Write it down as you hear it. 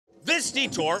This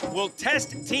detour will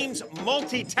test teams'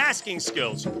 multitasking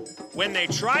skills when they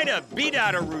try to beat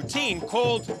out a routine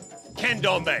called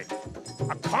Candombe,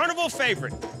 a carnival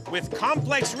favorite with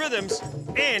complex rhythms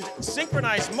and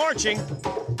synchronized marching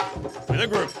with a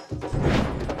group.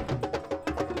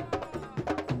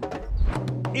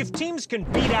 If teams can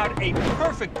beat out a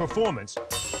perfect performance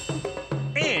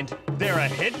and they're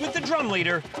ahead with the drum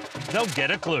leader, they'll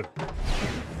get a clue.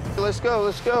 Let's go,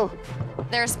 let's go.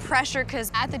 There's pressure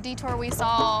because at the detour we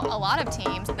saw a lot of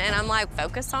teams. And I'm like,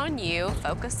 focus on you,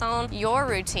 focus on your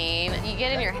routine. You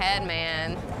get in your head,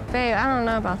 man. Babe, I don't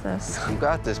know about this. You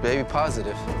got this, baby.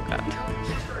 Positive.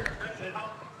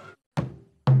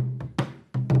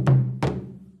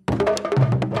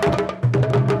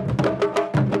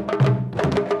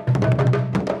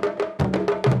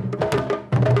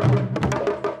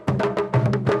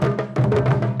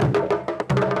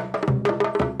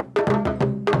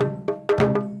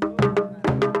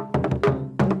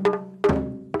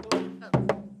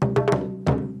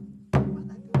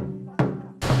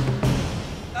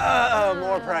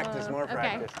 More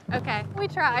practice. Okay, we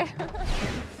tried.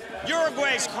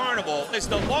 Uruguay's carnival is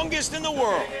the longest in the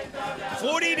world,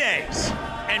 40 days.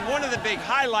 And one of the big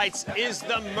highlights is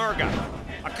the Murga,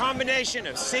 a combination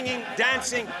of singing,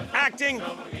 dancing, acting,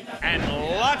 and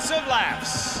lots of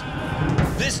laughs.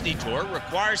 This detour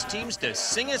requires teams to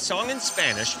sing a song in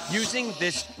Spanish using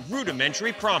this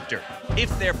rudimentary prompter.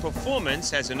 If their performance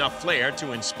has enough flair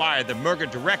to inspire the Murga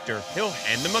director, he'll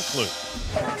hand them a clue.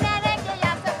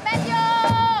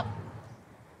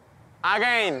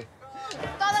 Again.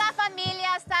 Toda la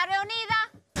familia está reunida.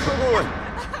 Good.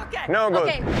 Okay. No good.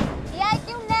 Okay. Y hay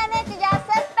que un nene que ya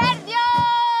se perdió.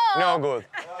 No good.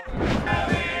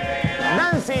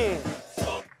 Dancing.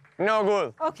 No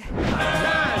good. Okay.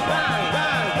 Dance,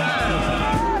 dance, dance,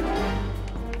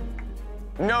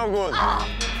 dance. No good.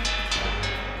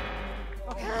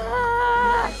 Okay.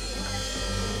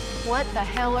 What the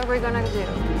hell are we gonna do?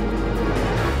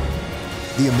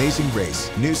 The Amazing Race,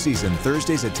 new season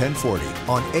Thursdays at 10:40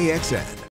 on AXN.